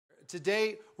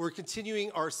Today, we're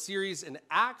continuing our series in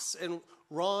Acts, and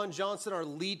Ron Johnson, our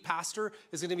lead pastor,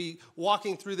 is going to be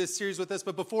walking through this series with us.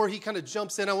 But before he kind of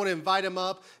jumps in, I want to invite him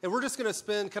up, and we're just going to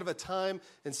spend kind of a time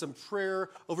and some prayer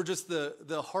over just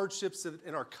the hardships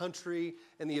in our country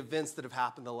and the events that have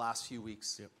happened the last few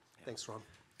weeks. Yep. Thanks, Ron.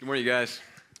 Good morning, you guys.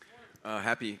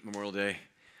 Happy Memorial Day.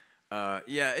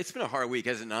 Yeah, it's been a hard week,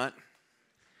 has it not?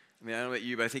 I mean, I don't know about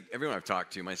you, but I think everyone I've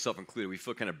talked to, myself included, we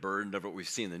feel kind of burdened over what we've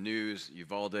seen in the news.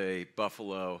 Uvalde,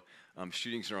 Buffalo,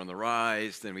 shootings are on the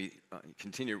rise. Then we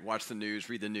continue to watch the news,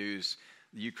 read the news.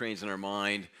 The Ukraine's in our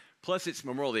mind. Plus, it's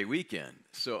Memorial Day weekend.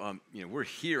 So, we're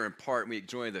here in part, and we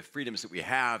enjoy the freedoms that we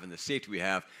have and the safety we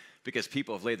have because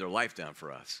people have laid their life down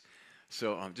for us.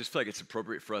 So, just feel like it's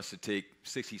appropriate for us to take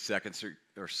 60 seconds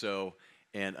or so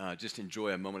and just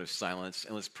enjoy a moment of silence.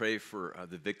 And let's pray for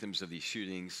the victims of these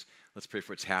shootings. Let's pray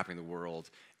for what's happening in the world,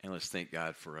 and let's thank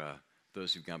God for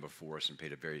those who've gone before us and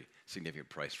paid a very significant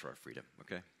price for our freedom,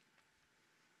 okay?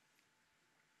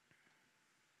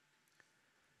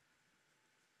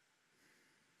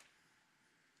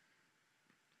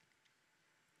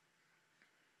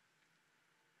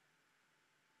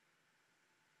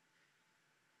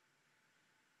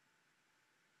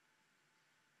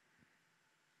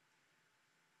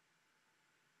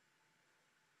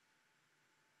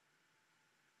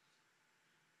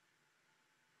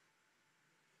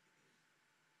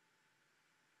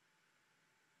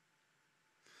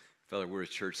 Father, we're a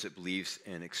church that believes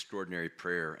in extraordinary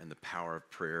prayer and the power of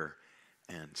prayer,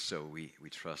 and so we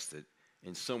trust that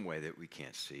in some way that we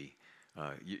can't see,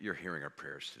 you're hearing our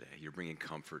prayers today. You're bringing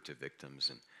comfort to victims,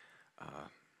 and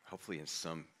hopefully in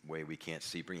some way we can't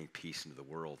see, bringing peace into the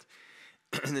world.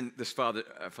 And then Father,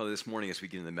 this morning as we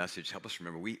get into the message, help us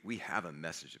remember we have a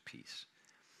message of peace,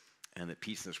 and that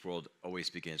peace in this world always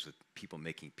begins with people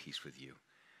making peace with you.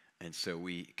 And so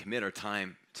we commit our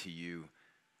time to you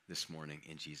this morning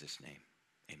in Jesus' name.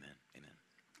 Amen. Amen.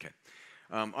 Okay.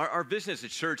 Our vision as a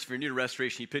church, if you're new to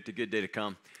Restoration, you picked a good day to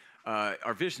come.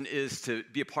 Our vision is to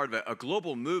be a part of a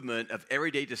global movement of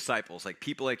everyday disciples, like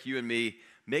people like you and me,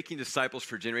 making disciples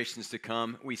for generations to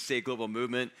come. We say global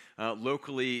movement.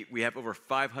 Locally, we have over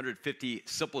 550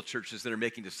 simple churches that are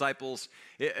making disciples.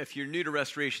 If you're new to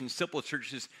Restoration, simple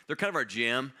churches, they're kind of our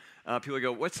jam. People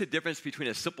go, what's the difference between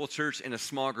a simple church and a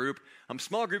small group?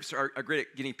 Small groups are great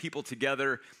at getting people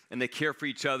together, and they care for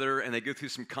each other, and they go through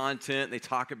some content, and they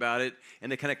talk about it,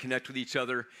 and they kind of connect with each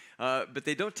other. But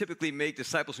they don't typically make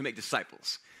disciples who make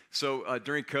disciples. So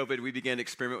during COVID, we began to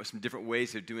experiment with some different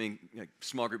ways of doing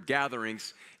small group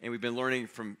gatherings, and we've been learning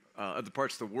from other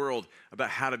parts of the world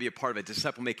about how to be a part of a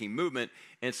disciple-making movement.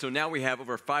 And so now we have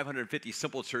over 550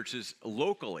 simple churches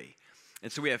locally.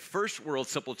 And so we have first world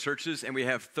simple churches, and we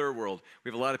have third world.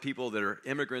 We have a lot of people that are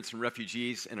immigrants and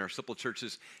refugees in our simple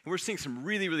churches, and we're seeing some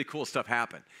really, really cool stuff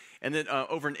happen. And then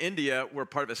over in India, we're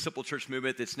part of a simple church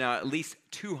movement that's now at least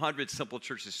 200 simple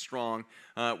churches strong.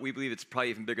 We believe it's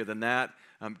probably even bigger than that.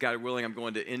 God willing, I'm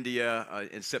going to India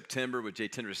in September with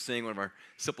Jatendra Singh, one of our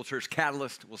simple church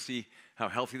catalysts. We'll see how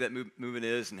healthy that movement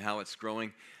is and how it's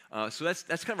growing. So that's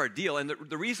kind of our deal. And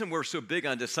the reason we're so big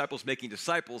on disciples making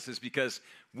disciples is because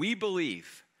we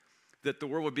believe that the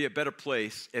world would be a better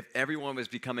place if everyone was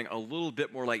becoming a little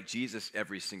bit more like Jesus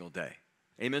every single day.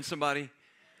 Amen, somebody?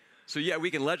 So yeah,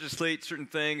 we can legislate certain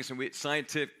things, and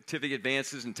scientific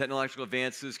advances and technological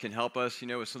advances can help us,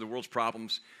 with some of the world's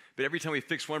problems. But every time we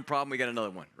fix one problem, we got another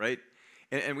one, right?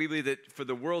 And we believe that for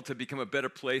the world to become a better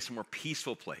place, a more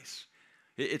peaceful place,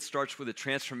 it starts with a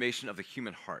transformation of the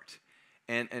human heart.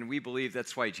 And we believe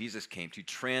that's why Jesus came, to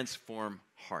transform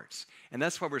hearts. And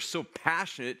that's why we're so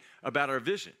passionate about our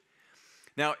vision.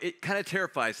 Now, it kind of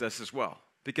terrifies us as well,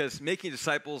 because making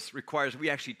disciples requires we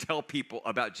actually tell people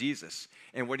about Jesus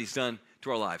and what he's done to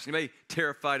our lives. Anybody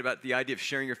terrified about the idea of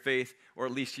sharing your faith, or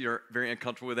at least you're very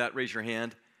uncomfortable with that? Raise your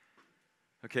hand.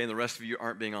 Okay, and the rest of you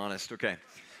aren't being honest. Okay.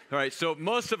 All right, so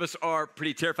most of us are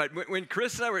pretty terrified. When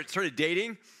Chris and I started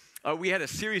dating, we had a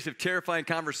series of terrifying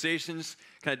conversations,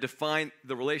 kind of define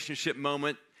the relationship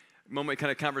moment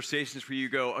kind of conversations where you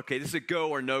go, okay, this is a go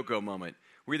or no-go moment.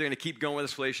 We're either going to keep going with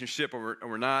this relationship or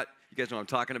we're not. You guys know what I'm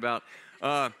talking about.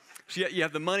 So you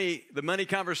have the money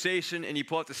conversation, and you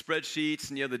pull out the spreadsheets,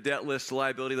 and you have the debt list, the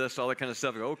liability list, all that kind of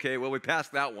stuff. You go, okay, well, we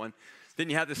passed that one. Then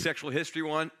you have the sexual history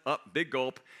one, big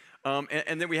gulp.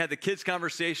 And then we had the kids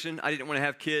conversation. I didn't want to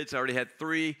have kids. I already had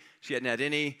 3. She hadn't had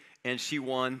any, and she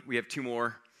won. We have 2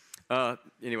 more.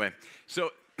 Anyway,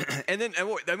 so, and then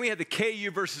we had the KU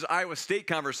versus Iowa State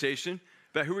conversation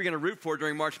about who we're going to root for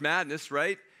during March Madness,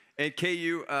 right? And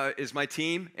KU is my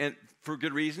team, and for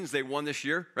good reasons. They won this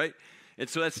year, right? And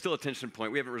so that's still a tension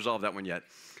point. We haven't resolved that one yet.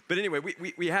 But anyway,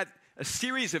 we had a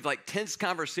series of like tense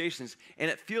conversations, and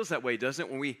it feels that way, doesn't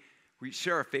it? When we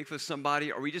share our faith with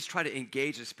somebody, or we just try to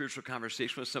engage a spiritual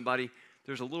conversation with somebody,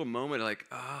 there's a little moment like,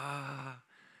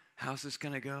 how's this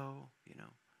going to go, you know?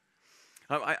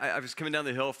 I was coming down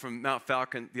the hill from Mount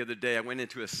Falcon the other day. I went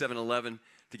into a 7-Eleven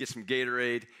to get some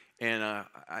Gatorade, and I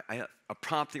had a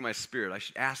prompting in my spirit. I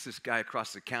should ask this guy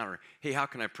across the counter, hey, how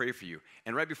can I pray for you?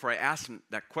 And right before I asked him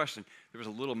that question, there was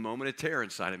a little moment of terror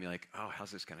inside of me, like, oh,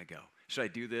 how's this going to go? Should I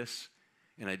do this?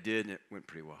 And I did, and it went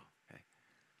pretty well.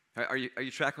 Okay. Are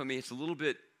you tracking with me? It's a little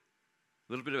bit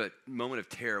of a moment of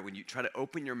terror when you try to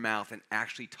open your mouth and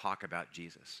actually talk about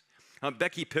Jesus.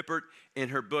 Becky Pippert, in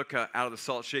her book, Out of the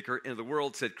Salt Shaker into the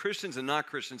World, said Christians and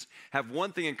non-Christians have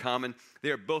one thing in common.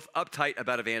 They are both uptight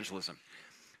about evangelism.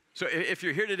 So if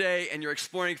you're here today and you're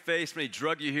exploring faith, somebody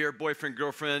drug you here, boyfriend,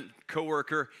 girlfriend,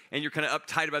 coworker, and you're kind of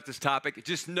uptight about this topic,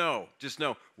 just know,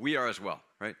 we are as well,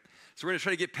 right? So we're going to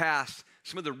try to get past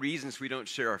some of the reasons we don't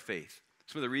share our faith,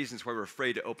 some of the reasons why we're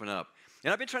afraid to open up.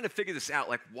 And I've been trying to figure this out,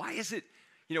 like why is it,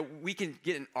 we can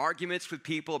get in arguments with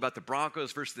people about the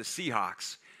Broncos versus the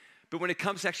Seahawks, but when it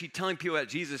comes to actually telling people about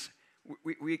Jesus,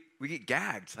 we get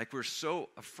gagged. Like we're so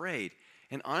afraid.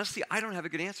 And honestly, I don't have a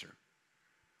good answer.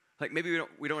 Like maybe we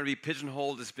don't want to be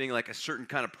pigeonholed as being like a certain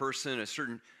kind of person,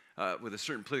 with a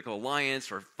certain political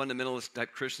alliance, or fundamentalist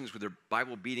type Christians with their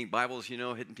Bible-beating Bibles,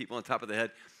 hitting people on top of the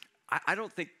head. I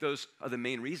don't think those are the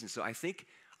main reasons. So I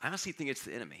honestly think it's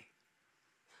the enemy.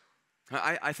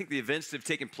 I think the events that have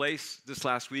taken place this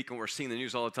last week, and we're seeing the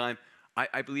news all the time,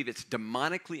 I believe it's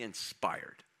demonically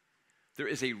inspired. There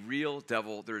is a real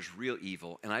devil, there is real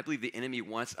evil, and I believe the enemy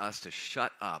wants us to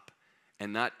shut up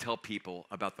and not tell people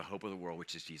about the hope of the world,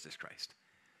 which is Jesus Christ.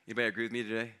 Anybody agree with me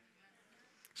today?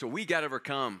 So we got to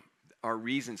overcome our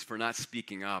reasons for not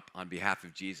speaking up on behalf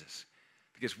of Jesus,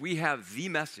 because we have the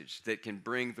message that can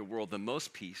bring the world the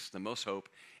most peace, the most hope,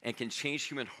 and can change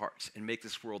human hearts and make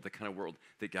this world the kind of world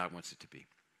that God wants it to be.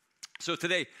 So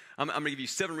today, I'm going to give you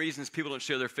 7 reasons people don't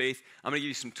share their faith. I'm going to give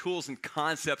you some tools and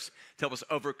concepts to help us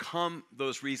overcome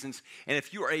those reasons. And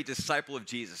if you are a disciple of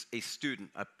Jesus, a student,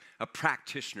 a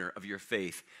practitioner of your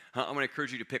faith, I'm going to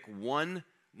encourage you to pick one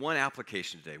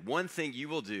application today, one thing you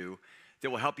will do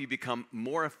that will help you become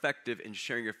more effective in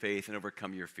sharing your faith and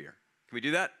overcome your fear. Can we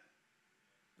do that?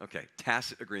 Okay,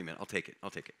 tacit agreement. I'll take it.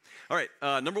 All right,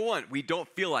 number 1, we don't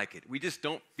feel like it. We just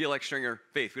don't feel like sharing our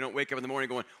faith. We don't wake up in the morning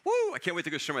going, woo, I can't wait to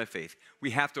go share my faith.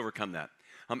 We have to overcome that.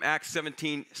 Acts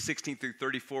 17, 16 through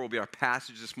 34 will be our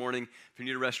passage this morning. If you're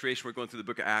new to Restoration, we're going through the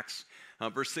book of Acts.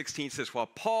 Verse 16 says, while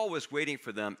Paul was waiting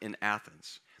for them in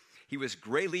Athens, he was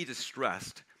greatly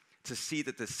distressed to see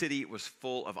that the city was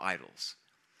full of idols.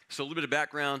 So a little bit of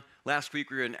background. Last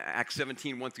week we were in Acts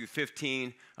 17, 1 through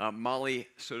 15. Molly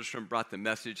Soderstrom brought the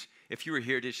message. If you were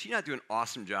here, did she not do an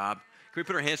awesome job? Can we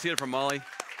put our hands together for Molly?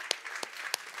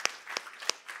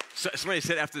 So, somebody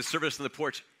said after the service on the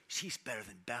porch, she's better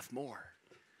than Beth Moore.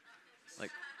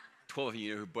 Like 12 of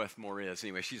you know who Beth Moore is.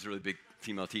 Anyway, she's a really big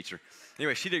female teacher.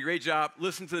 Anyway, she did a great job.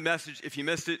 Listen to the message if you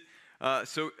missed it.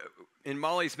 So in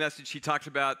Molly's message, she talked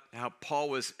about how Paul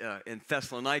was in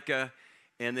Thessalonica,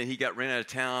 and then he got ran out of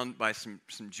town by some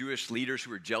Jewish leaders who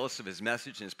were jealous of his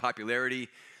message and his popularity.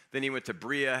 Then he went to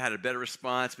Berea, had a better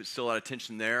response, but still a lot of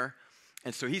tension there.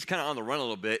 And so he's kind of on the run a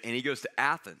little bit, and he goes to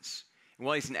Athens. And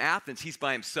while he's in Athens, he's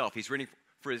by himself. He's waiting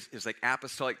for his like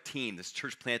apostolic team, this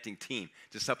church planting team,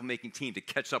 disciple making team to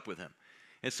catch up with him.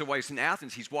 And so while he's in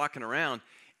Athens, he's walking around,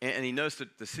 and he noticed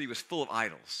that the city was full of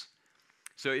idols.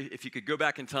 So if you could go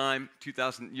back in time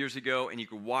 2,000 years ago, and you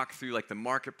could walk through like the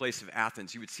marketplace of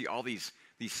Athens, you would see all these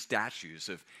statues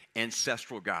of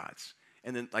ancestral gods.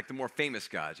 And then like the more famous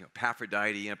gods,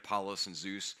 Aphrodite and Apollos and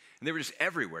Zeus. And they were just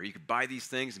everywhere. You could buy these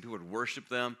things and people would worship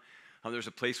them. There's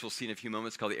a place we'll see in a few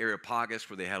moments called the Areopagus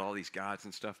where they had all these gods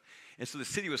and stuff. And so the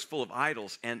city was full of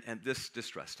idols, and this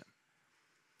distressed him.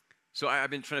 So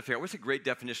I've been trying to figure out what's a great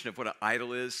definition of what an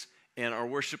idol is. And our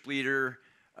worship leader,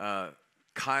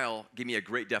 Kyle, gave me a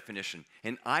great definition.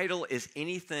 An idol is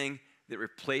anything that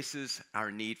replaces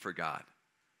our need for God.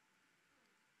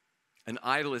 An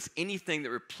idol is anything that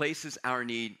replaces our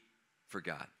need for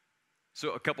God.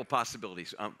 So a couple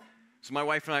possibilities. So my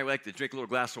wife and I like to drink a little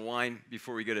glass of wine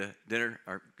before we go to dinner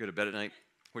or go to bed at night,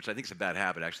 which I think is a bad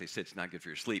habit, actually. It's not good for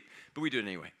your sleep, but we do it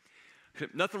anyway.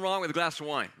 Nothing wrong with a glass of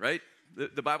wine, right?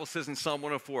 The Bible says in Psalm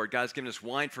 104, God's given us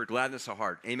wine for gladness of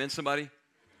heart. Amen, somebody?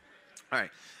 All right.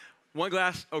 1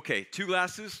 glass, okay. 2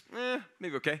 glasses,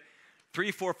 maybe okay.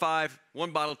 3, 4, 5,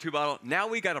 1 bottle, 2 bottle. Now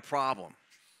we got a problem.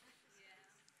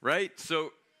 Right?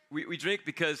 So we drink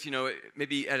because,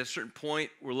 maybe at a certain point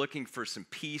we're looking for some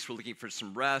peace, we're looking for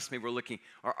some rest, maybe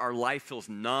our life feels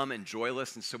numb and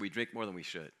joyless, and so we drink more than we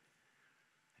should.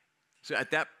 So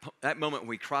at that moment, when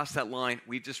we cross that line,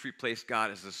 we've just replaced God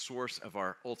as the source of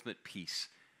our ultimate peace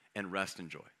and rest and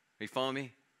joy. Are you following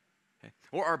me? Okay.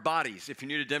 Or our bodies. If you're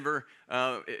new to Denver,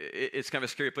 it's kind of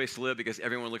a scary place to live because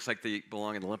everyone looks like they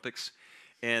belong in the Olympics.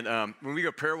 And when we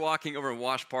go prayer walking over in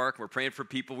Wash Park, we're praying for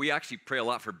people. We actually pray a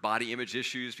lot for body image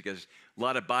issues because a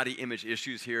lot of body image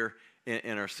issues here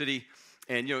in our city.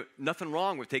 And, nothing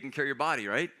wrong with taking care of your body,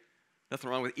 right? Nothing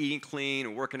wrong with eating clean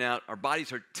and working out. Our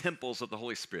bodies are temples of the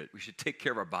Holy Spirit. We should take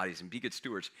care of our bodies and be good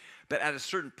stewards. But at a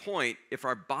certain point, if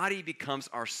our body becomes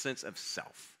our sense of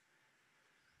self,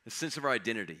 the sense of our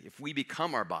identity, if we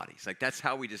become our bodies, like that's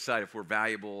how we decide if we're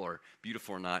valuable or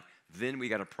beautiful or not, then we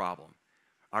got a problem.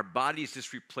 Our bodies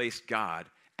just replace God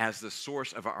as the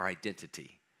source of our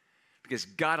identity. Because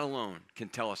God alone can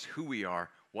tell us who we are,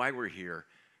 why we're here,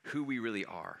 who we really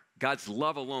are. God's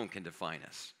love alone can define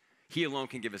us. He alone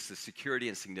can give us the security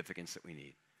and significance that we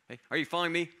need. Okay? Are you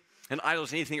following me? And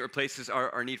idols, anything that replaces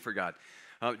our need for God.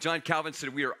 John Calvin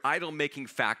said we are idol-making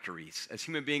factories. As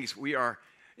human beings, we are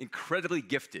incredibly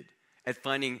gifted at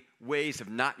finding ways of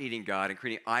not needing God and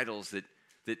creating idols that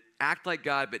act like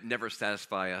God but never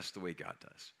satisfy us the way God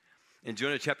does. In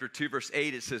Jonah chapter 2, verse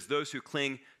 8, it says, those who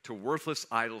cling to worthless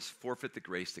idols forfeit the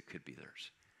grace that could be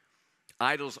theirs.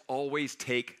 Idols always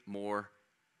take more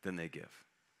than they give.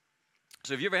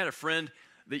 So have you ever had a friend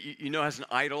that you know has an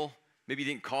idol? Maybe you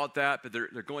didn't call it that, but they're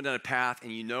going down a path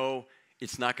and you know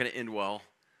it's not going to end well.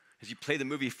 As you play the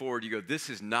movie forward, you go,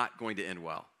 this is not going to end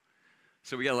well.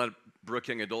 So we got a lot of Brook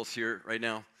young adults here right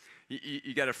now.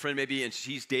 You got a friend maybe and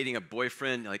she's dating a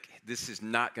boyfriend, like this is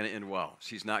not going to end well.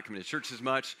 She's not coming to church as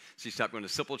much. She stopped going to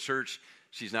simple church.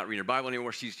 She's not reading her Bible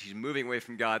anymore. She's moving away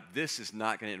from God. This is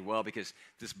not going to end well because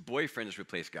this boyfriend has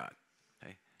replaced God.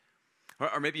 Okay?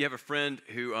 Or maybe you have a friend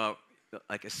who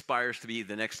aspires to be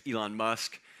the next Elon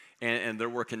Musk, and they're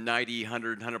working 90,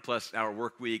 100 plus hour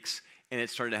work weeks, and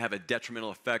it's starting to have a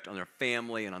detrimental effect on their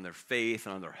family and on their faith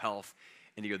and on their health.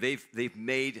 And you go, they've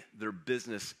made their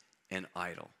business an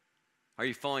idol. Are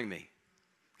you following me?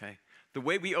 Okay. The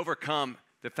way we overcome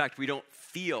the fact we don't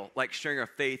feel like sharing our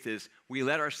faith is we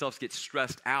let ourselves get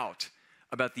stressed out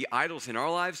about the idols in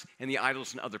our lives and the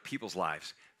idols in other people's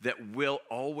lives that will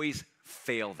always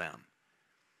fail them.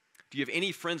 Do you have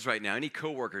any friends right now, any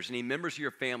coworkers, any members of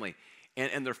your family,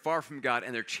 and they're far from God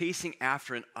and they're chasing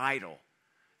after an idol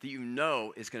that you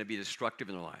know is going to be destructive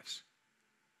in their lives?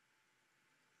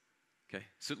 Okay,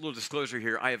 so a little disclosure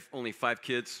here. I have only 5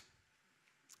 kids.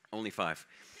 Only 5.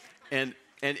 And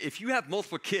if you have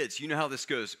multiple kids, you know how this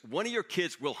goes. One of your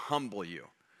kids will humble you.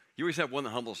 You always have one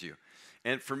that humbles you.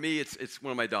 And for me, it's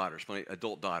one of my daughters, my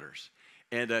adult daughters.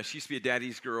 And she used to be a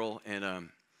daddy's girl. And in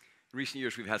recent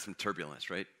years, we've had some turbulence,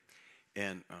 right?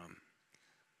 And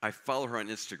I follow her on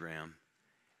Instagram,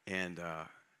 and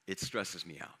it stresses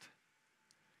me out.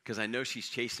 Because I know she's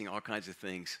chasing all kinds of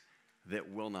things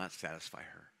that will not satisfy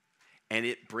her. And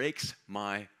it breaks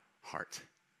my heart.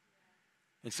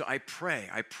 And so I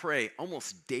pray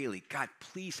almost daily, God,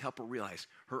 please help her realize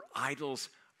her idols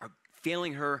are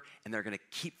failing her and they're going to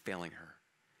keep failing her.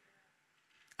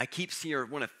 I keep seeing her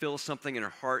want to feel something in her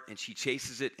heart and she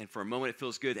chases it and for a moment it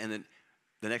feels good and then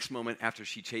the next moment after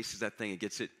she chases that thing and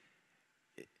gets it,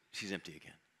 she's empty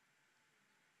again.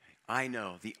 I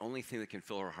know the only thing that can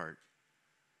fill her heart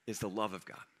is the love of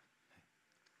God.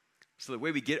 So the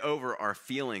way we get over our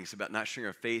feelings about not sharing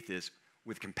our faith is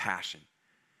with compassion.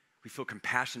 We feel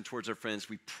compassion towards our friends.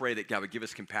 We pray that God would give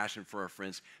us compassion for our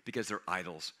friends because their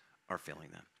idols are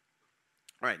failing them.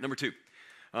 All right, number 2,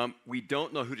 we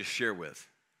don't know who to share with.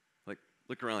 Like,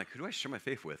 look around like, who do I share my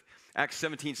faith with? Acts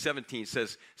 17:17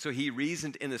 says, so he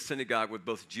reasoned in the synagogue with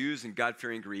both Jews and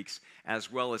God-fearing Greeks,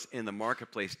 as well as in the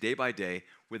marketplace day by day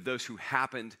with those who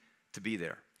happened to be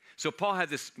there. So Paul had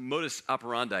this modus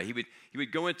operandi. He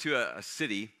would go into a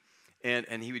city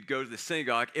and he would go to the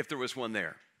synagogue if there was one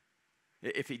there.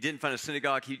 If he didn't find a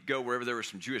synagogue, he'd go wherever there were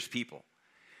some Jewish people.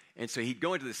 And so he'd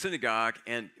go into the synagogue,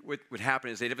 and what would happen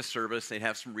is they'd have a service, they'd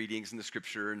have some readings in the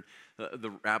scripture, and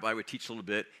the rabbi would teach a little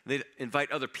bit. And they'd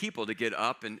invite other people to get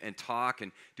up and talk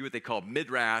and do what they call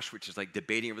midrash, which is like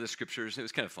debating over the scriptures, and it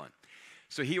was kind of fun.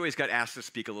 So he always got asked to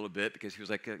speak a little bit because he was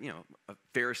like a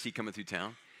Pharisee coming through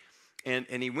town.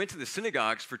 And he went to the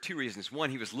synagogues for 2 reasons. One,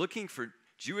 he was looking for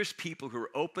Jewish people who were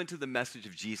open to the message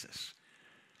of Jesus,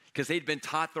 because they'd been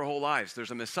taught their whole lives,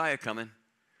 there's a Messiah coming,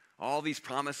 all these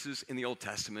promises in the Old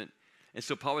Testament. And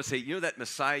so Paul would say, you know that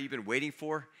Messiah you've been waiting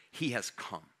for? He has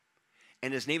come.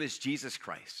 And his name is Jesus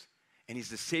Christ. And he's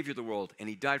the Savior of the world. And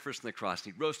he died for us on the cross.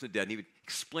 And he rose from the dead. And he would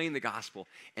explain the gospel.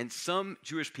 And some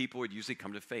Jewish people would usually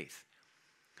come to faith.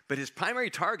 But his primary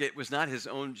target was not his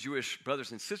own Jewish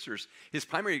brothers and sisters. His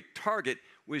primary target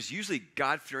was usually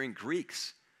God-fearing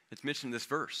Greeks. It's mentioned in this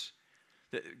verse.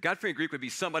 God-fearing Greek would be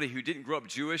somebody who didn't grow up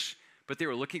Jewish, but they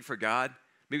were looking for God.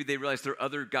 Maybe they realized their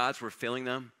other gods were failing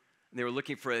them, and they were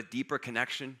looking for a deeper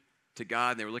connection to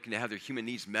God, and they were looking to have their human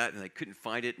needs met, and they couldn't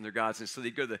find it in their gods. And so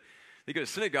they'd go to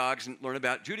synagogues and learn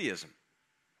about Judaism.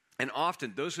 And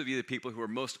often, those would be the people who were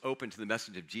most open to the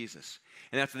message of Jesus.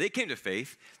 And after they came to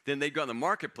faith, then they'd go in the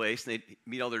marketplace, and they'd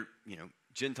meet all their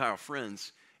Gentile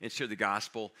friends and share the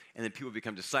gospel, and then people would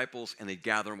become disciples, and they'd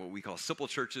gather in what we call simple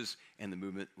churches, and the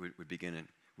movement would begin and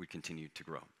would continue to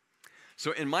grow.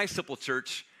 So in my simple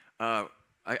church, I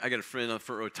got a friend on the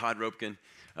front row, Todd Ropkin.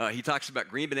 He talks about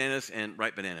green bananas and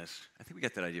ripe bananas. I think we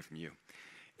got that idea from you.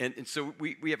 And so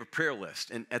we have a prayer list.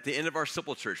 And at the end of our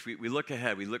simple church, we look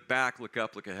ahead. We look back, look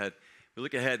up, look ahead. We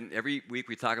look ahead, and every week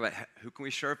we talk about who can we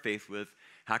share our faith with,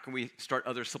 how can we start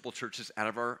other simple churches out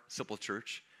of our simple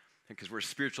church, because we're a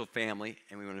spiritual family,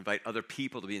 and we want to invite other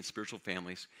people to be in spiritual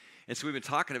families. And so we've been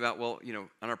talking about, on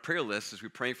our prayer list, as we're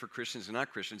praying for Christians and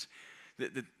non-Christians,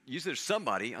 usually there's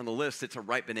somebody on the list that's a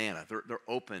ripe banana. They're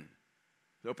open.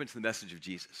 They're open to the message of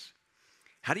Jesus.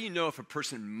 How do you know if a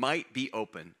person might be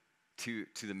open to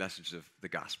the message of the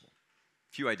gospel?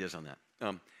 A few ideas on that.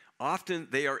 Often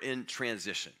they are in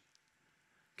transition.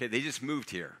 Okay, they just moved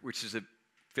here, which is a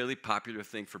fairly popular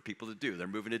thing for people to do. They're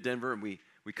moving to Denver, and we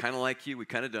kind of like you, we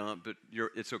kind of don't, but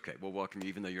it's okay. We'll welcome you,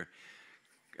 even though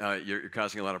you're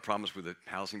causing a lot of problems with the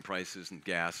housing prices and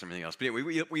gas and everything else. But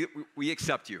anyway, we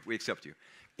accept you. We accept you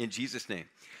in Jesus' name.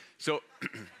 So,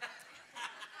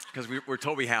 because we're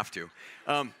told we have to.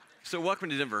 So welcome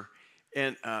to Denver.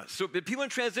 And but people in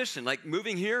transition, like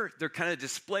moving here, they're kind of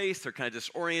displaced, they're kind of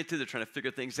disoriented, they're trying to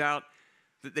figure things out.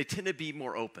 They tend to be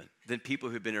more open than people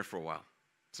who've been here for a while,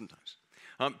 sometimes.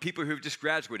 People who've just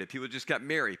graduated, people who just got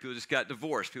married, people who just got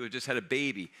divorced, people who just had a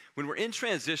baby. When we're in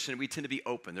transition, we tend to be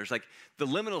open. There's like the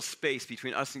liminal space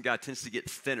between us and God tends to get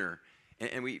thinner,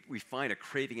 and we find a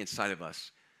craving inside of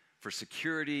us for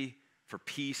security, for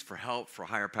peace, for help, for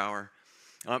higher power.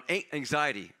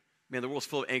 Anxiety. Man, the world's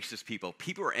full of anxious people.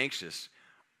 People who are anxious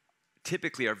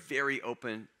typically are very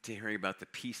open to hearing about the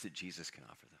peace that Jesus can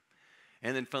offer them.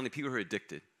 And then finally, people who are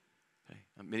addicted. Okay?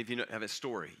 Many of you have a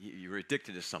story. You were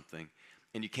addicted to something,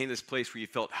 and you came to this place where you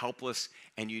felt helpless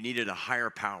and you needed a higher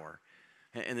power.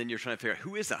 And then you're trying to figure out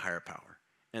who is that higher power.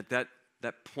 And at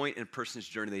that point in a person's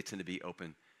journey, they tend to be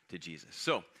open to Jesus.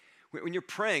 So when you're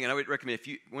praying, and I would recommend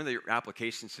one of your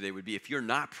applications today would be if you're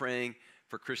not praying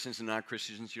for Christians and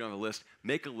non-Christians, you don't have a list,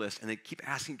 make a list, and then keep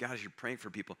asking God as you're praying for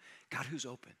people, God, who's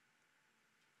open?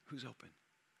 Who's open?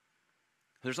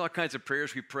 There's all kinds of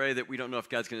prayers we pray that we don't know if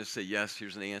God's going to say, yes,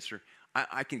 here's an answer.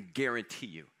 I can guarantee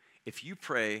you, if you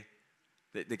pray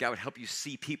that God would help you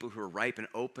see people who are ripe and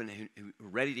open, who are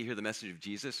ready to hear the message of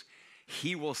Jesus,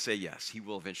 he will say yes. He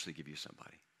will eventually give you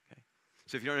somebody. Okay?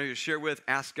 So if you don't know who to share with,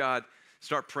 ask God,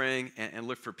 start praying, and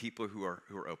look for people who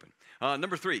are open.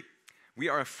 Number 3, we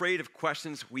are afraid of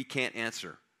questions we can't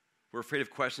answer. We're afraid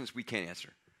of questions we can't answer.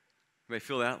 You may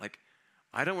feel that? Like,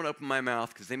 I don't want to open my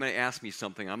mouth because they might ask me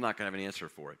something. I'm not going to have an answer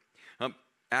for it.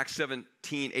 Acts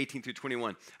 17, 18 through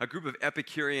 21. A group of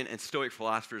Epicurean and Stoic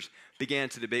philosophers began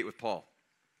to debate with Paul.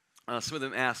 Some of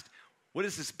them asked, what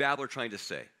is this babbler trying to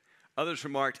say? Others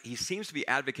remarked, he seems to be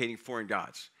advocating foreign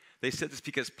gods. They said this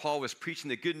because Paul was preaching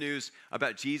the good news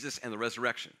about Jesus and the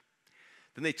resurrection.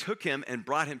 Then they took him and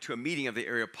brought him to a meeting of the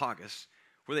Areopagus,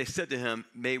 where they said to him,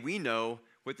 may we know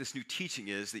what this new teaching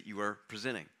is that you are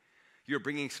presenting? You are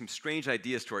bringing some strange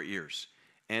ideas to our ears,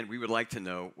 and we would like to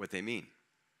know what they mean.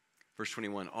 Verse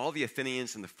 21, all the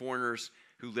Athenians and the foreigners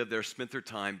who lived there spent their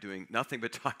time doing nothing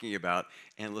but talking about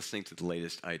and listening to the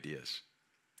latest ideas.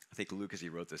 I think Luke, as he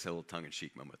wrote this, had a little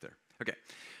tongue-in-cheek moment there. Okay,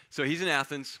 so he's in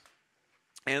Athens,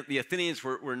 and the Athenians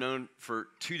were known for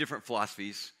 2 different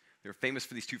philosophies. They were famous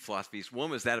for these 2 philosophies.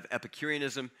 One was that of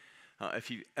Epicureanism.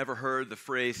 If you've ever heard the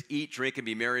phrase, eat, drink, and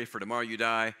be merry, for tomorrow you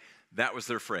die, that was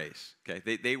their phrase.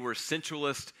 Okay, they were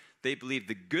sensualist. They believed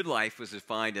the good life was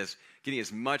defined as getting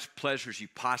as much pleasure as you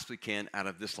possibly can out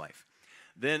of this life.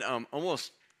 Then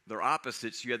almost their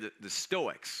opposites, you had the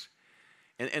Stoics.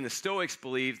 And the Stoics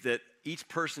believed that each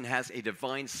person has a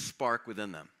divine spark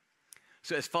within them.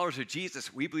 So as followers of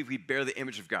Jesus, we believe we bear the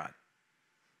image of God.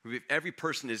 We believe every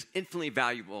person is infinitely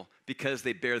valuable because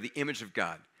they bear the image of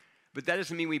God. But that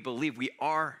doesn't mean we believe we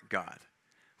are God.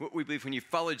 What we believe when you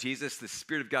follow Jesus, the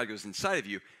Spirit of God goes inside of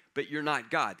you, but you're not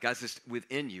God. God's just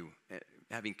within you,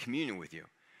 having communion with you.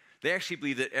 They actually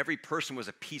believe that every person was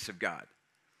a piece of God.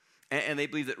 And they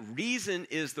believe that reason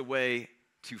is the way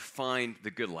to find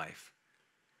the good life.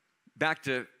 Back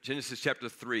to Genesis chapter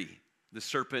 3, the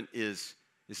serpent is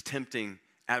is tempting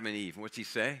Adam and Eve. And what's he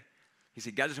say? He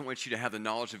said, God doesn't want you to have the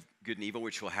knowledge of good and evil,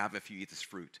 which you'll have if you eat this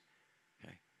fruit.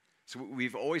 Okay? So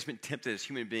we've always been tempted as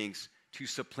human beings to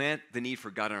supplant the need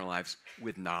for God in our lives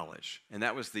with knowledge. And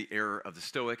that was the error of the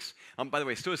Stoics. By the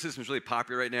way, Stoicism is really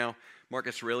popular right now.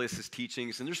 Marcus Aurelius'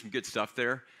 teachings, and there's some good stuff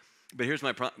there. But here's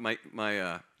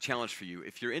my challenge for you.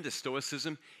 If you're into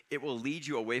Stoicism, it will lead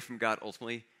you away from God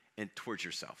ultimately and towards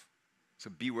yourself. So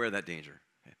beware of that danger.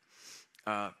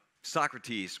 Okay?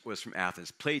 Socrates was from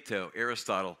Athens. Plato,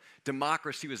 Aristotle.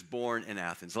 Democracy was born in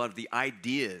Athens. A lot of the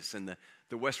ideas and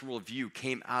the Western worldview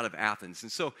came out of Athens.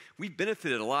 And so we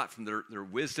benefited a lot from their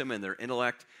wisdom and their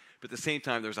intellect, but at the same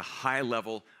time, there's a high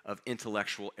level of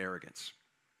intellectual arrogance.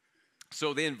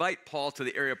 So they invite Paul to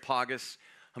the Areopagus.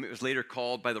 It was later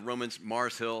called by the Romans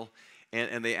Mars Hill,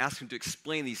 and they ask him to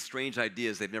explain these strange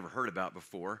ideas they've never heard about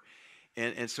before.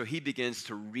 And so he begins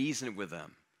to reason with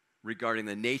them regarding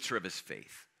the nature of his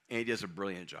faith, and he does a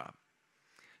brilliant job.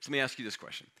 So let me ask you this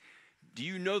question. Do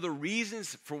you know the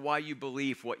reasons for why you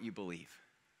believe what you believe?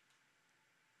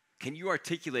 Can you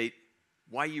articulate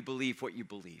why you believe what you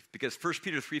believe? Because 1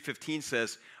 Peter 3:15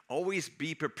 says, always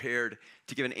be prepared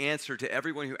to give an answer to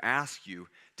everyone who asks you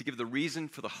to give the reason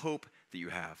for the hope that you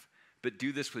have, but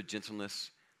do this with gentleness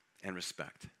and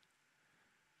respect.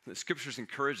 The scriptures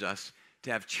encourage us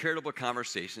to have charitable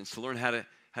conversations, to learn how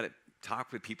to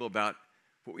talk with people about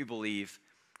what we believe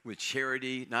with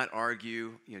charity, not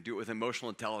argue, do it with emotional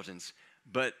intelligence,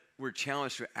 but we're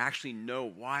challenged to actually know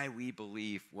why we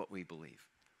believe what we believe.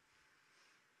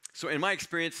 So in my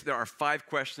experience, there are 5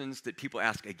 questions that people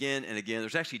ask again and again.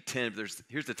 There's actually 10, but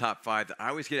here's the top 5 that I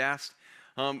always get asked.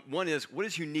 One is, what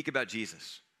is unique about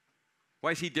Jesus?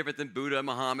 Why is he different than Buddha,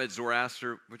 Muhammad,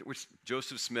 Zoroaster,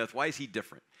 Joseph Smith? Why is he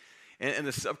different? And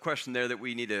the sub-question there that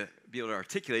we need to be able to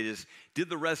articulate is, did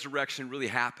the resurrection really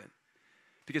happen?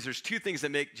 Because there's 2 things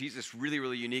that make Jesus really,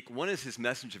 really unique. One is his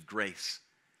message of grace.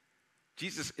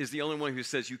 Jesus is the only one who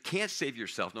says you can't save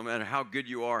yourself, no matter how good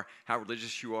you are, how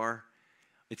religious you are.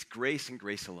 It's grace and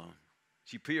grace alone.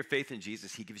 So you put your faith in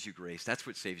Jesus, he gives you grace. That's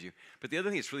what saves you. But the other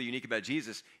thing that's really unique about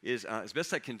Jesus is, as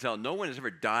best I can tell, no one has ever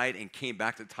died and came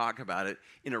back to talk about it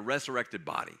in a resurrected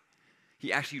body.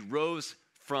 He actually rose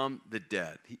from the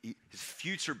dead. His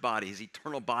future body, his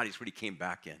eternal body is what he came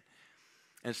back in.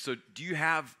 And so do you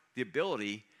have the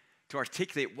ability to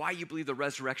articulate why you believe the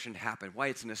resurrection happened, why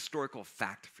it's an historical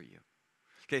fact for you?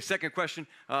 Okay, second question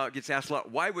gets asked a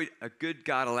lot. Why would a good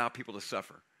God allow people to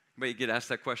suffer? Anybody get asked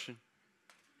that question?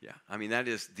 Yeah, I mean, that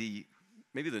is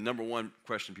maybe the number one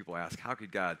question people ask. How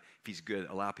could God, if he's good,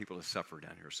 allow people to suffer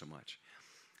down here so much?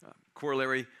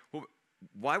 Corollary,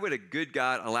 why would a good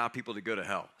God allow people to go to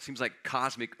hell? Seems like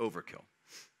cosmic overkill.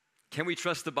 Can we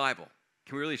trust the Bible?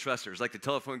 Can we really trust it? It's like the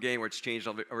telephone game where it's changed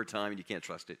over time and you can't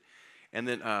trust it. And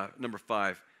then number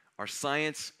 5, are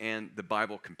science and the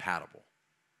Bible compatible?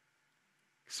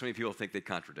 So many people think they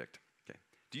contradict. Okay.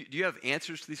 Do you have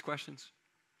answers to these questions?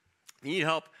 You need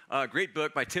help? Great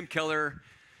book by Tim Keller,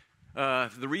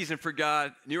 The Reason for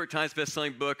God, New York Times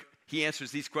bestselling book. He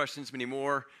answers these questions, many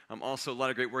more. Also, a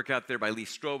lot of great work out there by Lee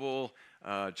Strobel,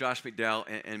 Josh McDowell,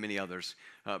 and many others.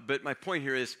 But my point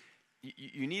here is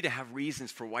you need to have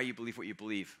reasons for why you believe what you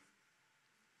believe.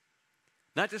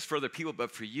 Not just for other people,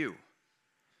 but for you.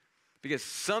 Because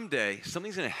someday,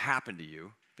 something's going to happen to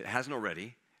you, if it hasn't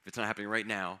already, if it's not happening right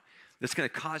now, that's going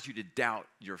to cause you to doubt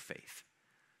your faith.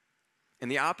 And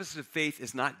the opposite of faith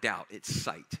is not doubt, it's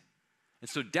sight. And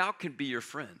so doubt can be your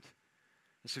friend.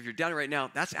 And so if you're doubting right now,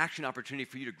 that's actually an opportunity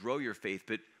for you to grow your faith.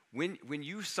 But when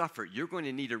you suffer, you're going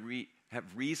to need to have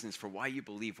reasons for why you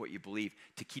believe what you believe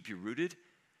to keep you rooted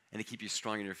and to keep you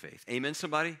strong in your faith. Amen,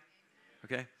 somebody?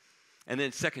 Okay? And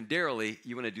then secondarily,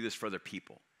 you want to do this for other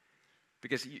people.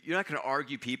 Because you're not going to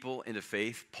argue people into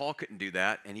faith. Paul couldn't do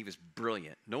that, and he was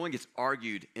brilliant. No one gets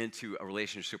argued into a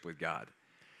relationship with God.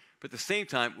 But at the same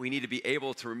time, we need to be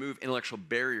able to remove intellectual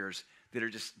barriers that are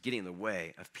just getting in the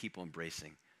way of people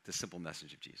embracing the simple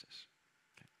message of Jesus.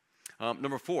 Okay.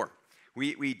 Number 4,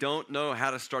 we don't know how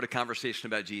to start a conversation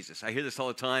about Jesus. I hear this all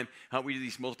the time. We do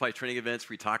these multiply training events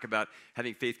where we talk about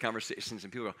having faith conversations,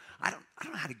 and people go, I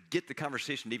don't know how to get the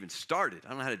conversation even started. I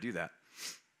don't know how to do that.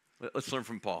 Let's learn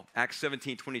from Paul. Acts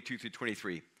 17, 22 through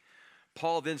 23.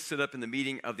 Paul then stood up in the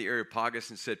meeting of the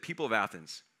Areopagus and said, people of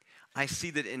Athens, I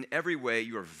see that in every way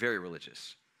you are very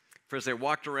religious. For as I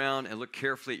walked around and looked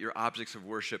carefully at your objects of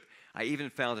worship, I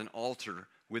even found an altar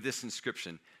with this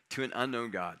inscription, to an unknown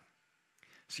God.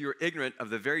 So you're ignorant of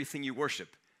the very thing you worship,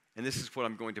 and this is what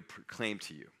I'm going to proclaim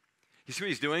to you. You see what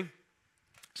he's doing?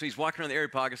 So he's walking around the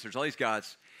Areopagus, there's all these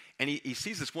gods, and he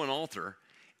sees this one altar,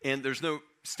 and there's no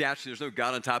statue, there's no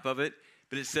God on top of it,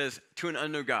 but it says, to an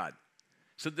unknown God.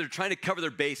 So they're trying to cover their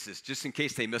bases just in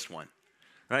case they miss one,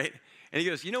 right? And he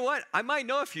goes, you know what? I might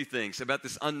know a few things about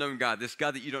this unknown God, this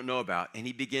God that you don't know about. And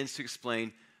he begins to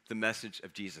explain the message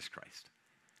of Jesus Christ.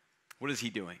 What is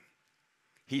he doing?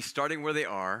 He's starting where they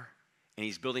are, and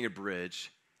he's building a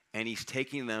bridge, and he's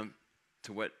taking them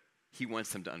to what he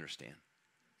wants them to understand,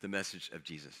 the message of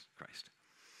Jesus Christ.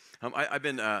 I've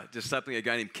been discipling a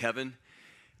guy named Kevin,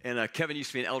 and Kevin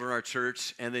used to be an elder in our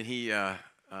church, and then he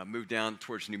moved down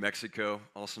towards New Mexico,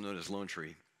 also known as Lone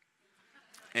Tree.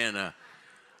 And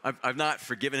I've not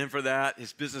forgiven him for that.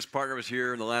 His business partner was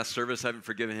here in the last service. I haven't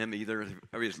forgiven him either.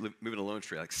 He's moving to Lone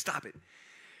Tree. Like, stop it.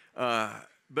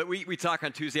 But we talk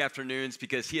on Tuesday afternoons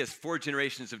because he has 4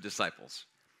 generations of disciples.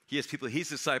 He has people he's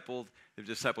discipled, they've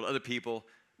discipled other people,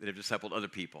 that have discipled other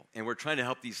people. And we're trying to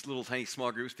help these little tiny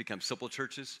small groups become simple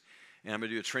churches. And I'm going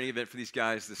to do a training event for these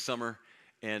guys this summer.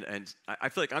 And I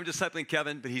feel like I'm discipling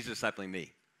Kevin, but he's discipling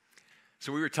me.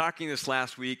 So we were talking this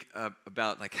last week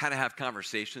about like how to have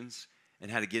conversations and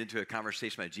how to get into a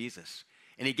conversation about Jesus.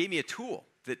 And he gave me a tool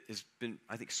that has been,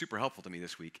 I think, super helpful to me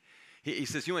this week. He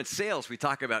says, in sales, we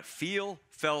talk about feel,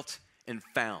 felt, and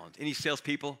found. Any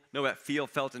salespeople know about feel,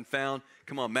 felt, and found?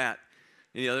 Come on, Matt.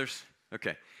 Any others?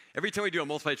 Okay. Every time we do a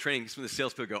multiplied training, some of the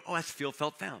salespeople go, oh, that's feel,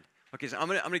 felt, found. Okay, so I'm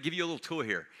gonna give you a little tool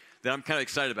here that I'm kind of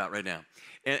excited about right now.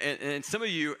 And some of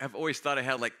you have always thought I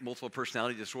had like multiple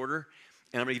personality disorder,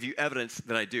 and I'm going to give you evidence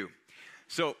that I do.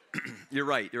 So you're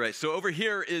right. So over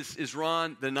here is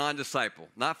Ron, the non-disciple,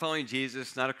 not following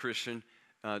Jesus, not a Christian,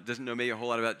 doesn't know maybe a whole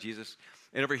lot about Jesus.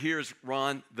 And over here is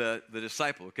Ron, the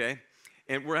disciple, okay?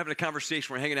 And we're having a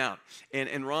conversation, we're hanging out.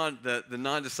 And Ron, the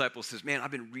non-disciple, says, man,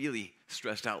 I've been really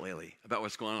stressed out lately about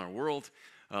what's going on in our world,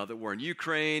 the war in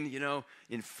Ukraine,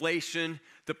 inflation,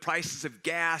 the prices of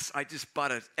gas. I just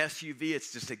bought an SUV.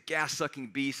 It's just a gas-sucking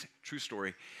beast. True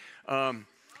story.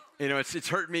 It's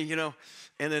hurt me,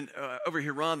 And then over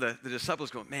here, Ron, the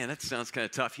disciples going, man, that sounds kind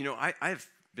of tough. I've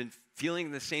been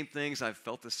feeling the same things. I've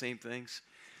felt the same things.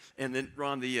 And then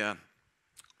Ron, the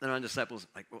non-disciple's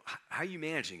like, well, how are you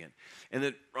managing it? And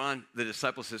then Ron, the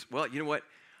disciple says, well, you know what?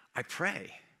 I pray.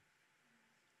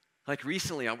 Like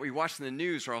recently, I'll be watching the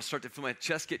news or I'll start to feel my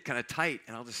chest get kind of tight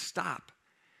and I'll just stop.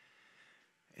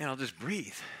 And I'll just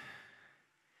breathe.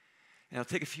 And I'll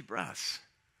take a few breaths.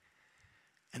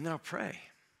 And then I'll pray.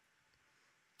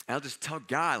 And I'll just tell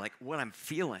God like what I'm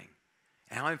feeling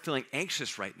and how I'm feeling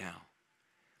anxious right now.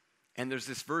 And there's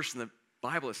this verse in the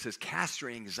Bible that says, cast your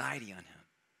anxiety on him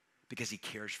because he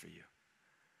cares for you.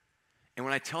 And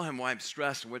when I tell him why I'm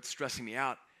stressed and what's stressing me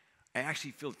out, I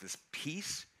actually feel this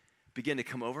peace begin to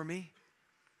come over me.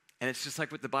 And it's just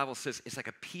like what the Bible says, it's like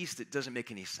a peace that doesn't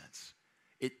make any sense.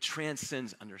 It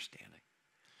transcends understanding.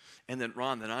 And then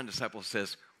Ron, the non-disciple,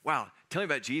 says, wow, tell me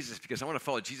about Jesus because I want to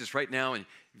follow Jesus right now. And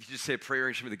if you just say a prayer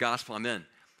and show me the gospel, I'm in,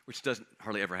 which doesn't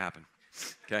hardly ever happen,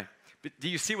 okay? But do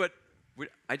you see what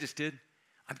I just did?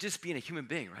 I'm just being a human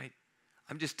being, right?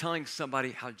 I'm just telling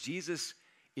somebody how Jesus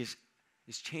is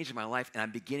changing my life, and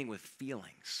I'm beginning with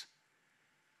feelings.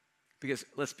 Because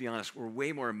let's be honest, we're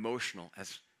way more emotional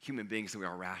as human beings than we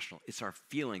are rational. It's our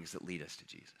feelings that lead us to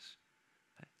Jesus.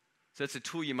 Okay? So that's a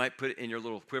tool you might put in your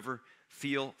little quiver,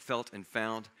 feel, felt, and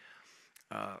found.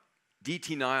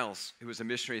 D.T. Niles, who was a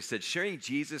missionary, said, sharing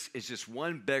Jesus is just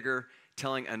one beggar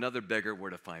telling another beggar where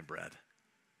to find bread.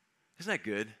 Isn't that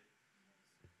good?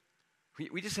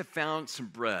 We just have found some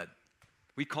bread.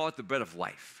 We call it the bread of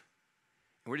life.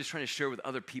 And we're just trying to share with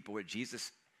other people what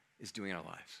Jesus is doing in our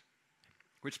lives.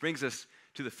 Which brings us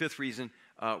to the 5th reason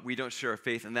we don't share our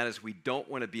faith, and that is we don't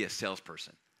want to be a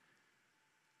salesperson.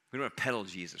 We don't want to peddle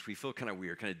Jesus. We feel kind of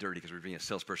weird, kind of dirty because we're being a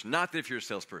salesperson. Not that if you're a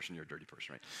salesperson, you're a dirty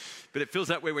person, right? But it feels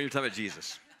that way when you're talking about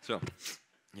Jesus. So,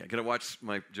 yeah, got to watch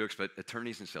my jokes about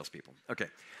attorneys and salespeople. Okay.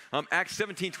 Acts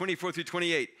 17, 24 through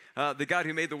 28. The God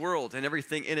who made the world and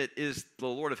everything in it is the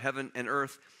Lord of heaven and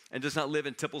earth and does not live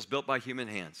in temples built by human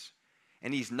hands.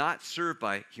 And he's not served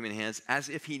by human hands as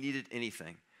if he needed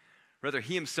anything. Rather,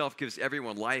 he himself gives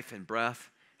everyone life and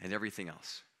breath and everything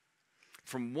else.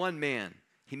 From one man,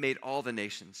 he made all the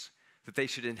nations, that they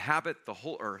should inhabit the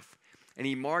whole earth, and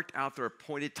he marked out their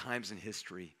appointed times in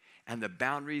history and the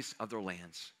boundaries of their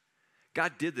lands.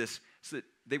 God did this so that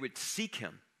they would seek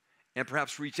him and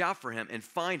perhaps reach out for him and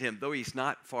find him, though he's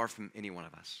not far from any one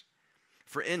of us.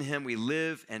 For in him we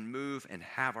live and move and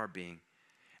have our being.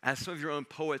 As some of your own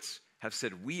poets have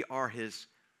said, we are his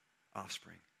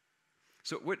offspring.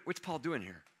 So what's Paul doing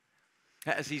here?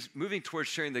 As he's moving towards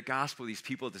sharing the gospel with these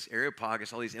people at this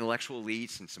Areopagus, all these intellectual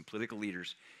elites and some political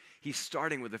leaders, he's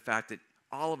starting with the fact that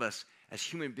all of us as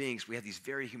human beings, we have these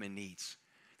very human needs,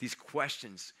 these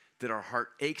questions that our heart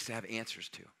aches to have answers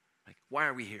to. Like, why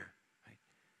are we here? Right?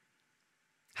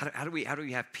 How do we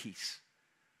have peace?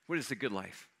 What is the good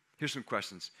life? Here's some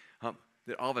questions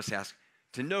that all of us ask.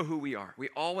 To know who we are. We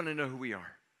all want to know who we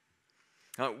are.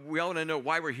 We all want to know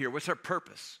why we're here. What's our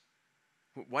purpose?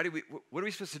 What are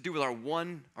we supposed to do with our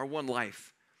one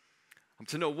life?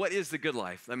 To know what is the good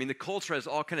life. I mean, the culture has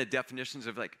all kind of definitions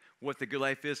of like what the good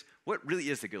life is. What really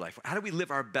is the good life? How do we live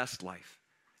our best life?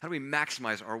 How do we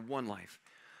maximize our one life?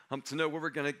 To know where we're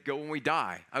going to go when we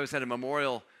die. I was at a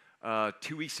memorial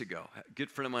 2 weeks ago. A good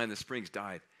friend of mine in the Springs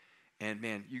died. And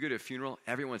man, you go to a funeral,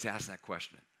 everyone's asking that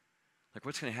question. Like,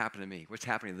 what's going to happen to me? What's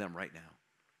happening to them right now?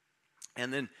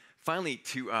 And then finally,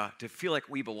 to feel like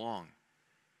we belong.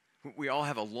 We all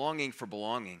have a longing for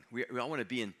belonging. We all want to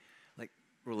be in like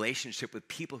relationship with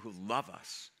people who love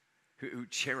us, who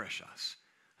cherish us.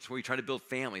 That's why we try to build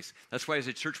families. That's why as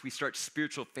a church we start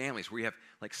spiritual families where we have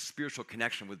like spiritual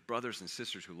connection with brothers and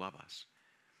sisters who love us.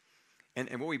 And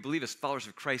what we believe as followers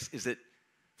of Christ is that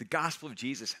the gospel of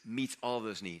Jesus meets all of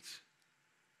those needs.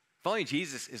 Following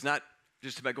Jesus is not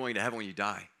just about going to heaven when you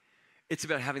die. It's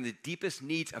about having the deepest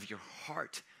needs of your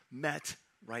heart met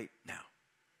right now.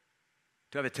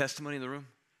 Do I have a testimony in the room?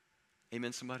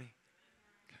 Amen, somebody?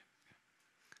 Okay.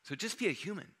 So just be a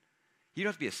human. You don't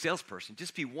have to be a salesperson.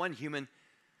 Just be one human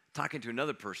talking to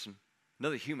another person,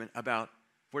 another human, about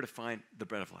where to find the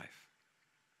bread of life.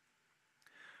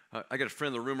 I got a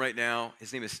friend in the room right now.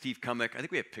 His name is Steve Kumick. I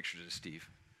think we have pictures of Steve.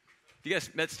 Have you guys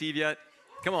met Steve yet?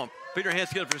 Come on, put your hands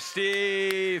together for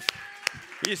Steve.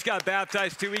 He just got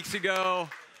baptized 2 weeks ago.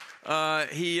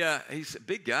 He's a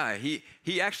big guy.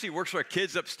 He actually works with our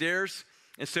kids upstairs.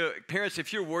 And so parents,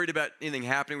 if you're worried about anything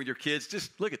happening with your kids,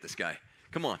 just look at this guy.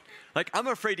 Come on. Like, I'm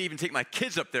afraid to even take my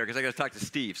kids up there because I got to talk to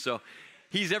Steve. So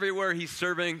he's everywhere. He's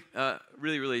serving.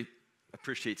 Really, really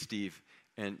appreciate Steve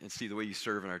and Steve, the way you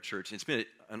serve in our church. And it's been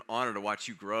an honor to watch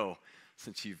you grow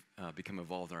since you've become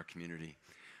involved in our community.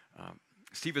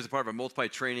 Steve is a part of our Multiply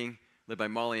training led by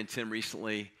Molly and Tim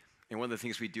recently. And one of the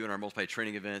things we do in our Multiply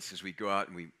training events is we go out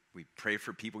and we pray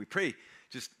for people. We pray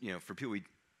just, for people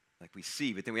we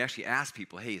see, but then we actually ask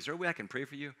people, hey, is there a way I can pray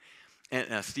for you?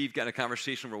 And Steve got in a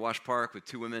conversation over Wash Park with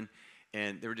two women,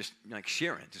 and they were just like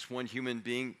sharing, just one human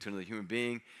being to another human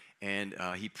being, and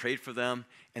he prayed for them,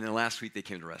 and then last week they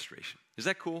came to Restoration. Is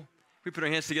that cool? We put our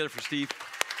hands together for Steve.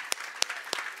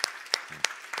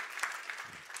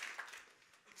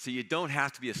 So you don't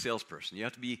have to be a salesperson. You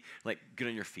have to be like good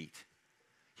on your feet.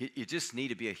 You just need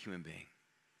to be a human being.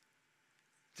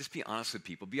 Just be honest with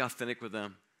people. Be authentic with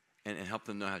them and help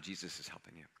them know how Jesus is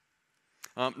helping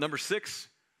you. Number 6,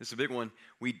 this is a big one.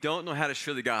 We don't know how to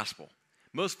share the gospel.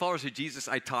 Most followers of Jesus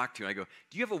I talk to, and I go,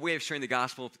 do you have a way of sharing the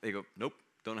gospel? They go, nope,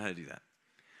 don't know how to do that.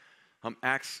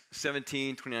 Acts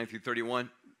 17, 29 through 31,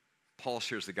 Paul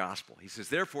shares the gospel. He says,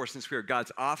 therefore, since we are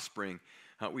God's offspring,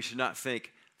 we should not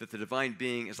think that the divine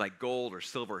being is like gold or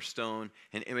silver or stone,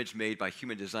 an image made by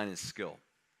human design and skill.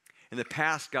 In the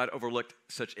past, God overlooked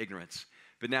such ignorance,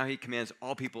 but now he commands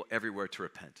all people everywhere to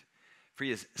repent. For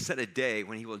he has set a day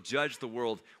when he will judge the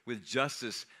world with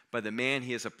justice by the man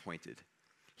he has appointed.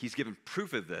 He's given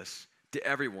proof of this to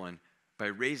everyone by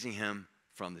raising him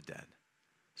from the dead.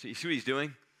 So you see what he's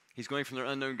doing? He's going from the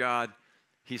unknown God.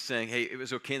 He's saying, hey, it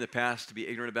was okay in the past to be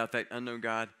ignorant about that unknown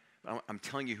God. I'm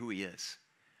telling you who he is.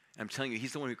 I'm telling you,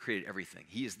 he's the one who created everything.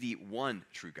 He is the one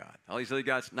true God. All these other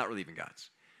gods, not really even gods.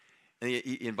 And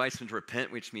he invites them to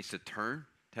repent, which means to turn,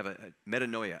 to have a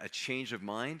metanoia, a change of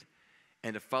mind,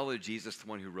 and to follow Jesus, the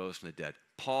one who rose from the dead.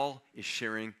 Paul is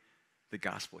sharing the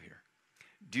gospel here.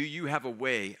 Do you have a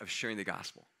way of sharing the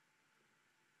gospel?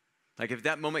 Like if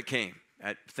that moment came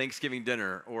at Thanksgiving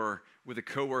dinner, or with a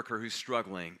coworker who's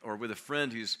struggling, or with a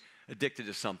friend who's addicted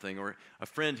to something, or a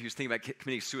friend who's thinking about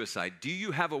committing suicide, do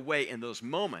you have a way in those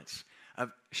moments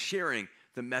of sharing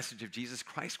the message of Jesus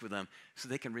Christ with them so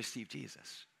they can receive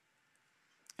Jesus?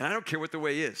 And I don't care what the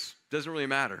way is. It doesn't really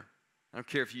matter. I don't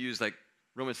care if you use like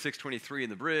Romans 6:23 in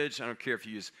the bridge. I don't care if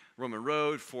you use Roman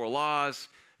Road, 4 laws,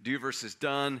 do versus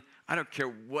done. I don't care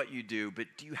what you do, but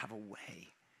do you have a way?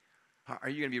 Are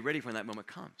you going to be ready when that moment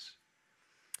comes?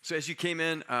 So as you came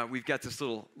in, we've got this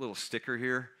little sticker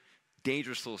here,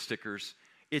 dangerous little stickers.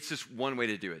 It's just one way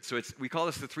to do it. So we call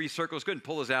this the 3 circles. Go ahead and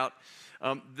pull those out.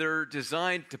 They're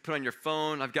designed to put on your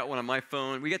phone. I've got one on my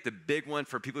phone. We got the big one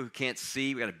for people who can't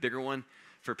see. We got a bigger one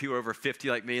for people over 50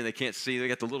 like me and they can't see. They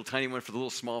got the little tiny one for the little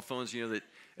small phones, that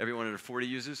everyone under 40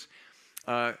 uses.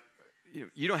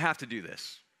 You don't have to do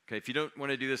this. Okay, if you don't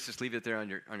want to do this, just leave it there on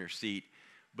your seat.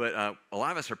 But a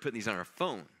lot of us are putting these on our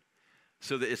phone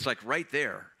so that it's like right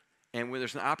there. And when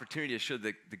there's an opportunity to share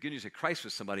the good news of Christ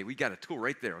with somebody, we got a tool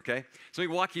right there, okay? So let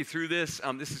me walk you through this.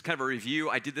 This is kind of a review.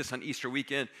 I did this on Easter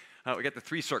weekend. We got the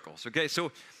 3 circles, okay?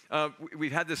 So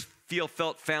we've had this feel,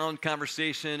 felt, found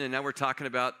conversation, and now we're talking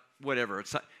about whatever.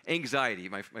 It's anxiety.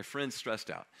 My friend's stressed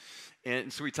out.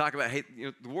 And so we talk about, hey,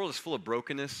 the world is full of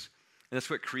brokenness, and that's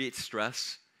what creates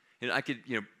stress. And I could,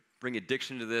 bring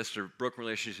addiction to this or broken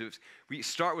relationships. We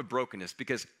start with brokenness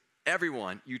because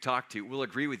everyone you talk to will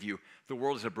agree with you the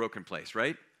world is a broken place,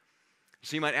 right?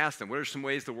 So you might ask them, what are some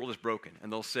ways the world is broken?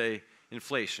 And they'll say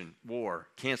inflation, war,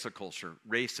 cancel culture,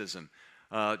 racism,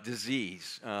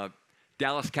 disease,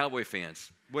 Dallas Cowboy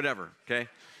fans, whatever, okay?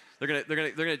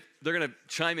 They're gonna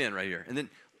chime in right here. And then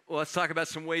let's talk about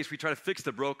some ways we try to fix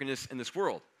the brokenness in this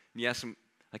world. And you ask them,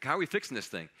 like, how are we fixing this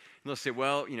thing? And they'll say,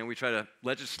 well, we try to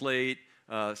legislate,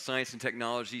 science and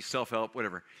technology, self-help,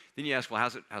 whatever. Then you ask, well,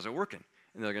 how's it working?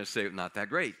 And they're going to say, not that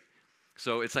great.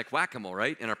 So it's like whack-a-mole,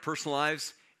 right? In our personal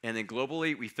lives, and then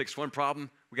globally, we fix one problem,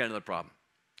 we got another problem.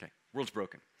 Okay, world's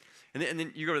broken. And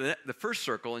then you go to the first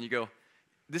circle, and you go,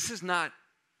 this is not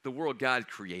the world God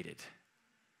created.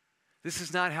 This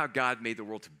is not how God made the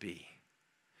world to be.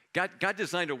 God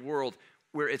designed a world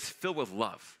where it's filled with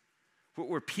love,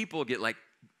 where people get like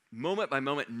moment by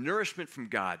moment nourishment from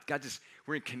God.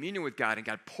 We're in communion with God, and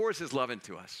God pours his love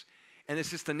into us. And it's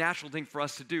just the natural thing for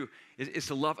us to do is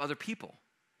to love other people.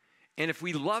 And if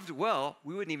we loved well,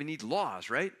 we wouldn't even need laws,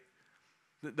 right?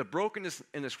 The brokenness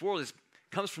in this world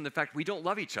comes from the fact we don't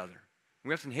love each other.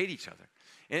 We often hate each other.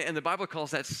 And the Bible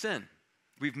calls that sin.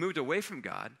 We've moved away from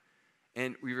God,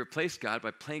 and we replaced God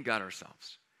by playing God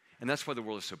ourselves. And that's why the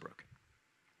world is so broken.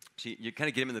 So you kind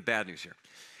of get him in the bad news here.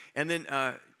 And then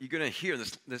you're going to hear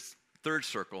this third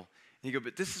circle, and you go,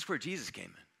 but this is where Jesus came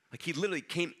in. Like he literally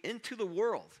came into the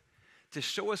world to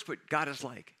show us what God is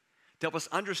like, to help us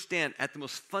understand at the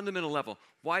most fundamental level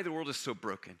why the world is so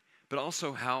broken, but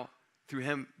also how through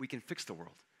him we can fix the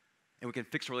world and we can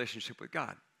fix a relationship with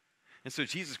God. And so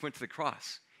Jesus went to the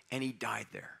cross and he died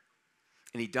there.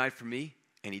 And he died for me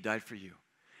and he died for you.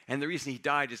 And the reason he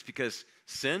died is because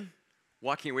sin,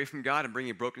 walking away from God and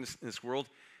bringing brokenness in this world,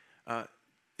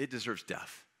 it deserves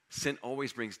death. Sin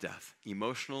always brings death.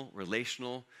 Emotional,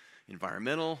 relational,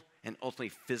 environmental, and ultimately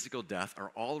physical death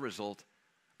are all the result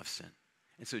of sin.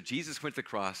 And so Jesus went to the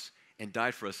cross and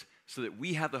died for us so that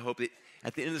we have the hope that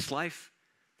at the end of this life,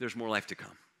 there's more life to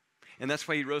come. And that's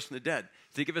why he rose from the dead,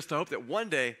 to give us the hope that one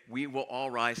day we will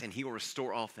all rise and he will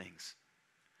restore all things.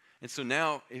 And so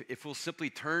now, if we'll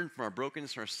simply turn from our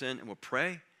brokenness and our sin and we'll pray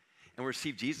and we'll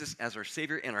receive Jesus as our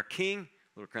Savior and our King,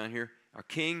 little crown here, our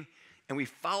King, and we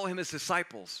follow him as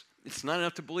disciples. It's not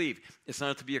enough to believe. It's not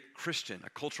enough to be a Christian, a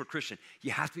cultural Christian.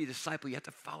 You have to be a disciple. You have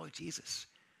to follow Jesus.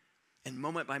 And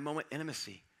moment by moment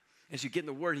intimacy. As you get in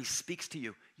the Word, he speaks to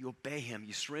you. You obey him.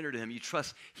 You surrender to him. You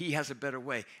trust he has a better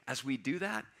way. As we do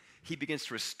that, he begins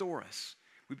to restore us.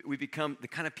 We become the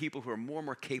kind of people who are more and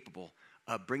more capable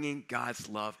of bringing God's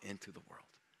love into the world.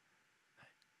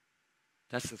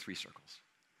 That's the 3 circles.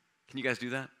 Can you guys do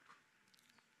that?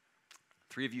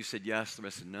 3 of you said yes. The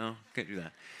rest said no. Can't do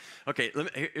that. Okay,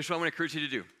 here's what I want to encourage you to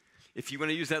do. If you want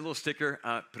to use that little sticker,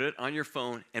 put it on your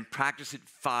phone and practice it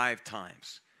 5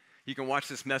 times. You can watch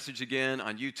this message again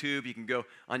on YouTube. You can go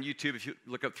on YouTube. If you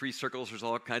look up 3 circles, there's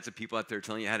all kinds of people out there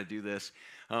telling you how to do this.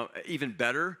 Even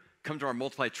better, come to our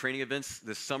Multiply training events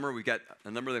this summer. We've got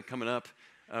a number of them coming up.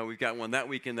 We've got one that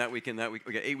weekend. We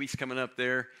got 8 weeks coming up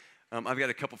there. I've got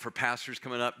a couple for pastors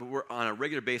coming up, but we're on a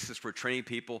regular basis. We're training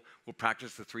people. We'll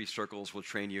practice the 3 circles. We'll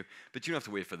train you, but you don't have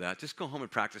to wait for that. Just go home and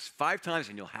practice 5 times,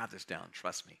 and you'll have this down.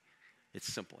 Trust me.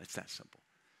 It's simple. It's that simple.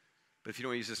 But if you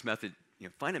don't use this method,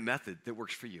 find a method that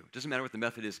works for you. It doesn't matter what the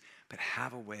method is, but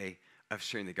have a way of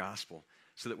sharing the gospel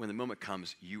so that when the moment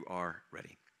comes, you are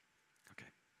ready. Okay,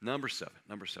 number seven,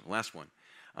 last one.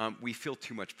 We feel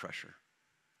too much pressure.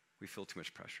 We feel too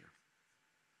much pressure.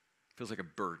 It feels like a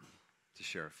burden to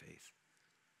share our faith.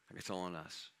 Like it's all on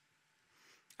us.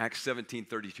 Acts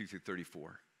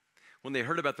 17:32-34. When they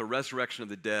heard about the resurrection of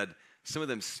the dead, some of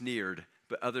them sneered,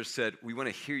 but others said, we want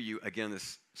to hear you again on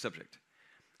this subject.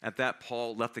 At that,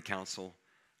 Paul left the council.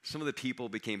 Some of the people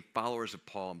became followers of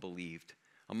Paul and believed.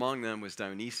 Among them was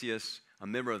Dionysius, a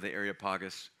member of the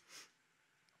Areopagus,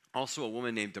 also a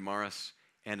woman named Damaris,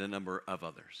 and a number of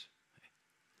others.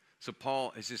 So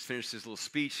Paul has just finished his little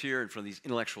speech here in front of these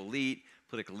intellectual elite,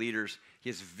 political leaders. He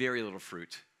has very little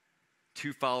fruit.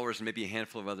 2 followers and maybe a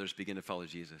handful of others begin to follow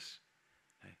Jesus.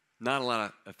 Okay? Not a lot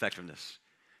of effectiveness.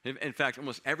 In fact,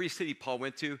 almost every city Paul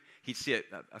went to, he'd see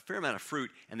a fair amount of fruit,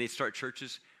 and they'd start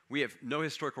churches. We have no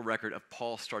historical record of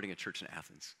Paul starting a church in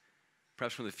Athens.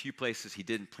 Perhaps one of the few places he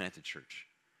didn't plant a church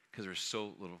because there's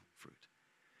so little fruit.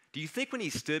 Do you think when he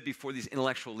stood before these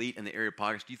intellectual elite in the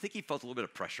Areopagus, do you think he felt a little bit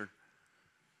of pressure?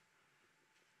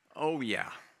 Oh, yeah.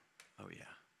 Oh, yeah.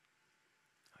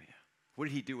 Oh, yeah. What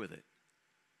did he do with it?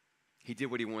 He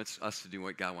did what he wants us to do,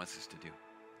 what God wants us to do.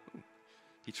 Ooh.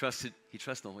 He trusted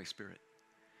the Holy Spirit.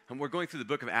 And we're going through the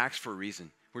book of Acts for a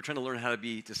reason. We're trying to learn how to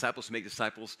be disciples who make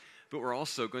disciples, but we're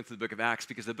also going through the book of Acts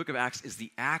because the book of Acts is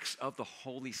the acts of the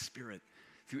Holy Spirit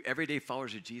through everyday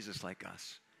followers of Jesus like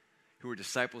us, who are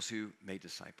disciples who made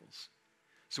disciples.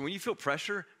 So when you feel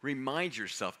pressure, remind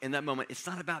yourself in that moment, it's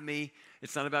not about me.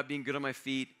 It's not about being good on my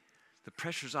feet. The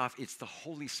pressure's off. It's the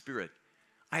Holy Spirit.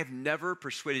 I have never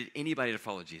persuaded anybody to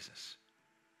follow Jesus.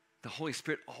 The Holy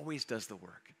Spirit always does the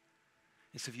work.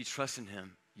 And so if you trust in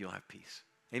him, you'll have peace.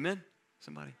 Amen?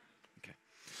 Somebody? Okay.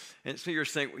 And so you're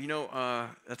saying, well,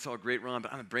 that's all great, Ron,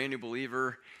 but I'm a brand new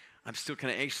believer. I'm still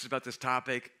kind of anxious about this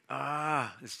topic.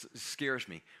 This scares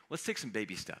me. Let's take some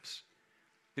baby steps.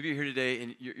 Maybe you're here today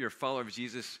and you're a follower of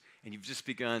Jesus and you've just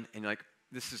begun and you're like,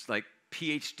 this is like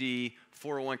PhD,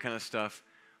 401 kind of stuff.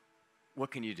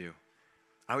 What can you do?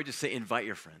 I would just say invite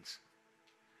your friends.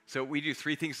 So we do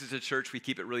 3 things as a church. We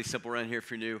keep it really simple around here if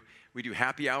you're new. We do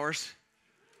happy hours.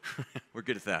 We're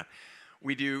good at that.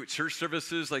 We do church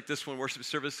services like this one, worship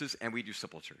services, and we do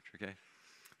simple church, okay?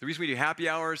 The reason we do happy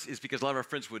hours is because a lot of our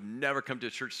friends would never come to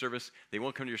a church service. They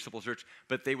won't come to your simple church,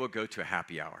 but they will go to a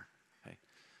happy hour. Okay?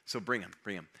 So bring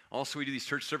them. Also, we do these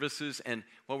church services, and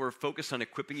while we're focused on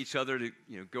equipping each other to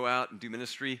go out and do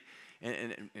ministry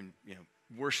and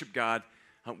worship God,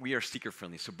 we are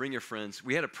seeker-friendly. So bring your friends.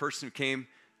 We had a person who came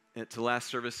to last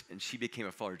service, and she became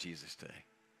a follower of Jesus today.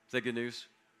 Is that good news?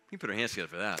 You can put our hands together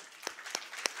for that.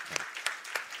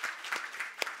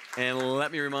 And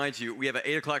let me remind you, we have an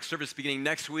 8 o'clock service beginning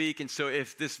next week. And so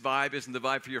if this vibe isn't the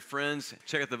vibe for your friends,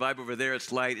 check out the vibe over there. It's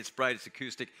light, it's bright, it's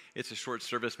acoustic. It's a short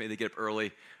service. Maybe they get up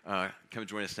early. Come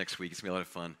join us next week. It's going to be a lot of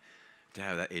fun to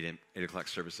have that 8 o'clock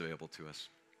service available to us.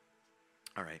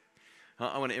 All right.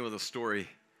 I want to end with a story.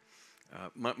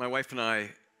 My wife and I,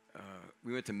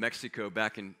 we went to Mexico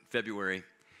back in February.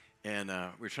 And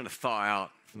we were trying to thaw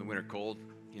out from the winter cold,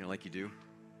 like you do.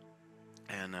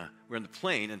 And we're on the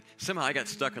plane, and somehow I got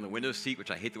stuck on the window seat,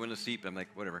 which I hate the window seat, but I'm like,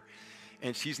 whatever.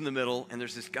 And she's in the middle, and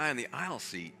there's this guy on the aisle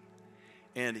seat,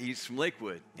 and he's from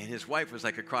Lakewood, and his wife was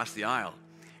like across the aisle.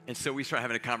 And so we started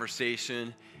having a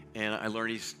conversation, and I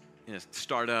learned he's in a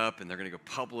startup, and they're going to go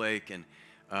public, and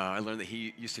I learned that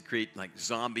he used to create like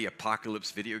zombie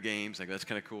apocalypse video games. Like, that's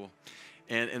kind of cool.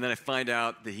 And then I find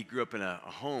out that he grew up in a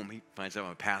home. He finds out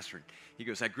I'm a pastor. He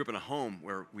goes, I grew up in a home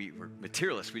where we were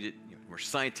materialists. We're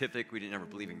scientific. We didn't ever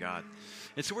believe in God.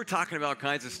 And so we're talking about all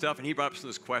kinds of stuff. And he brought up some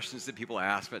of those questions that people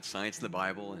ask about science and the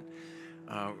Bible.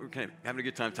 And we're kind of having a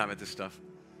good time talking about this stuff.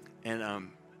 And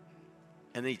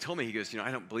then he told me, he goes,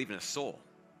 I don't believe in a soul.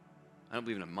 I don't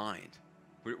believe in a mind.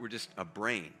 We're just a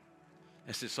brain.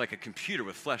 It's just like a computer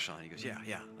with flesh on it. He goes,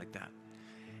 yeah, like that.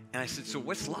 And I said, so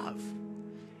what's love?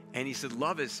 And he said,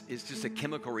 love is just a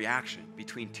chemical reaction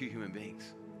between 2 human beings.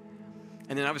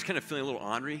 And then I was kind of feeling a little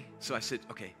ornery. So I said,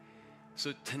 okay,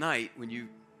 so tonight when you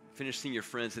finish seeing your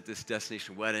friends at this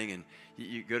destination wedding and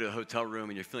you go to the hotel room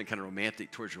and you're feeling kind of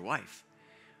romantic towards your wife,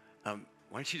 why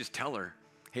don't you just tell her,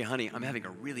 hey, honey, I'm having a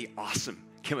really awesome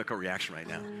chemical reaction right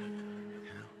now.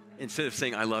 Instead of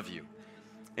saying, I love you.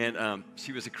 And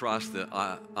she was across the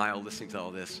aisle listening to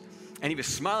all this. And he was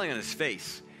smiling on his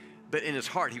face, but in his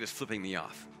heart, he was flipping me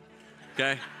off.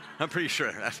 Okay? I'm pretty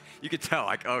sure. You could tell,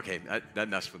 like, okay, that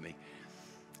messed with me.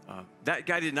 That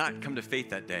guy did not come to faith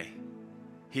that day.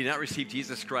 He did not receive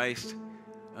Jesus Christ.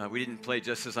 We didn't play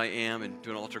Just As I Am and do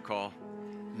an altar call.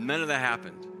 None of that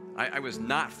happened. I was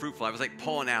not fruitful. I was like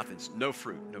Paul in Athens. No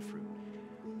fruit.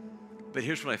 But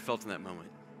here's what I felt in that moment.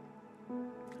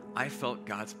 I felt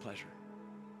God's pleasure.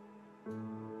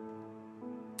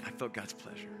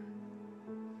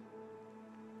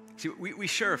 See, we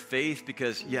share a faith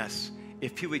because, yes,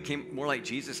 if people became more like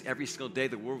Jesus every single day,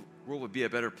 the world would be a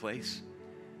better place.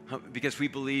 Because we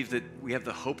believe that we have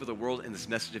the hope of the world in this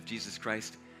message of Jesus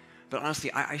Christ. But honestly,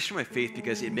 I share my faith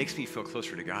because it makes me feel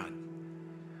closer to God.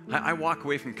 I walk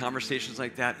away from conversations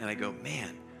like that and I go,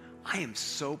 man, I am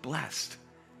so blessed.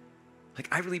 Like,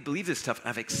 I really believe this stuff.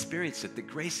 I've experienced it, the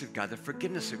grace of God, the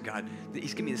forgiveness of God. That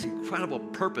He's given me this incredible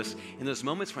purpose. In those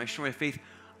moments when I share my faith,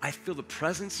 I feel the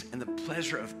presence and the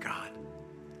pleasure of God.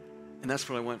 And that's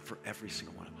what I want for every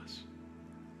single one of us.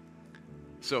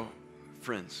 So,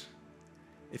 friends,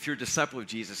 if you're a disciple of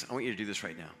Jesus, I want you to do this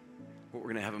right now. We're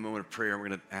going to have a moment of prayer, and we're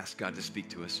going to ask God to speak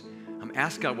to us.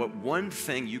 Ask God what one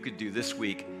thing you could do this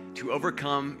week to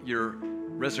overcome your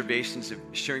reservations of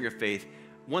sharing your faith,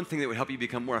 one thing that would help you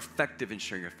become more effective in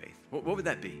sharing your faith. What would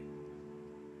that be?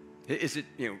 Is it,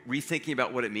 rethinking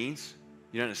about what it means?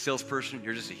 You're not a salesperson,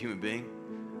 you're just a human being.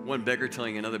 One beggar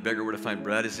telling another beggar where to find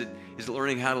bread. Is it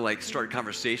learning how to start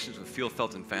conversations with feel,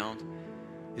 felt, and found?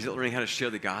 Is it learning how to share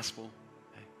the gospel?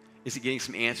 Is it getting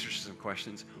some answers to some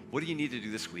questions? What do you need to do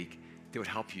this week that would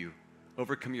help you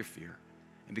overcome your fear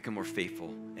and become more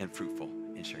faithful and fruitful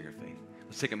in sharing your faith?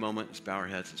 Let's take a moment, let's bow our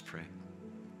heads, let's pray.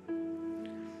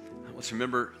 Let's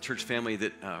remember, church family,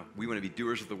 that we want to be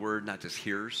doers of the word, not just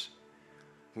hearers.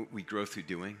 We grow through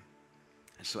doing.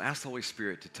 And so ask the Holy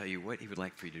Spirit to tell you what he would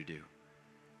like for you to do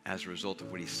as a result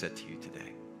of what he said to you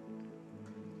today.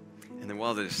 And then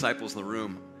while the disciples in the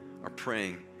room are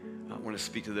praying, I want to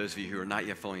speak to those of you who are not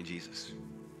yet following Jesus.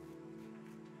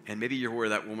 And maybe you're where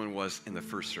that woman was in the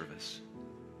first service.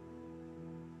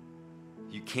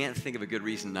 You can't think of a good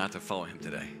reason not to follow him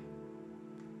today.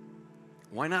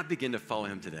 Why not begin to follow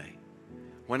him today?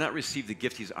 Why not receive the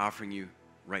gift he's offering you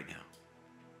right now?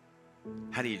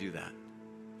 How do you do that?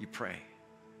 You pray.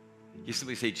 You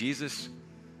simply say, Jesus,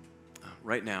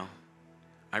 right now,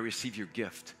 I receive your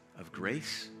gift of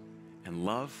grace and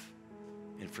love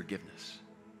and forgiveness.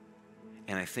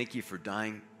 And I thank you for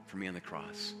dying for me on the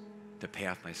cross to pay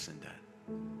off my sin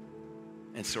debt.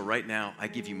 And so right now, I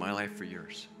give you my life for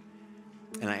yours.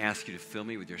 And I ask you to fill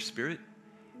me with your Spirit,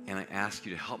 and I ask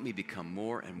you to help me become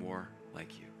more and more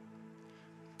like you.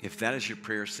 If that is your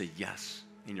prayer, say yes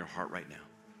in your heart right now.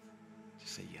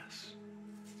 Just say yes.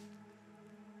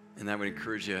 And I would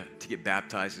encourage you to get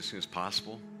baptized as soon as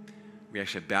possible. We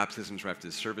actually have baptisms right after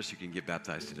the service. You can get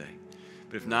baptized today.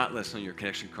 But if not, let us know on your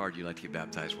connection card you'd like to get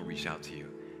baptized. We'll reach out to you,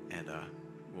 and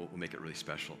we'll make it really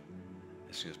special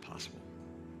as soon as possible.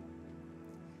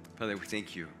 Father, we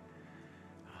thank you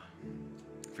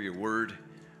for your word.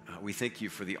 We thank you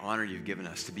for the honor you've given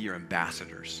us to be your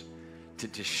ambassadors,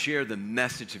 to share the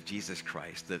message of Jesus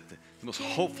Christ, the most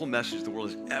hopeful message the world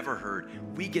has ever heard.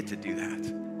 We get to do that.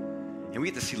 And we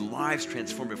get to see lives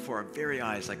transformed before our very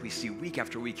eyes like we see week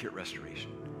after week here at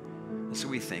Restoration. And so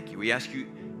we thank you. We ask you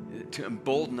to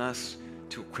embolden us,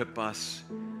 to equip us,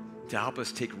 to help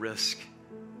us take risk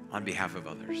on behalf of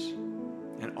others.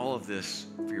 And all of this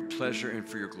for your pleasure and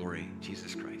for your glory,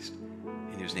 Jesus Christ.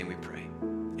 In whose name we pray.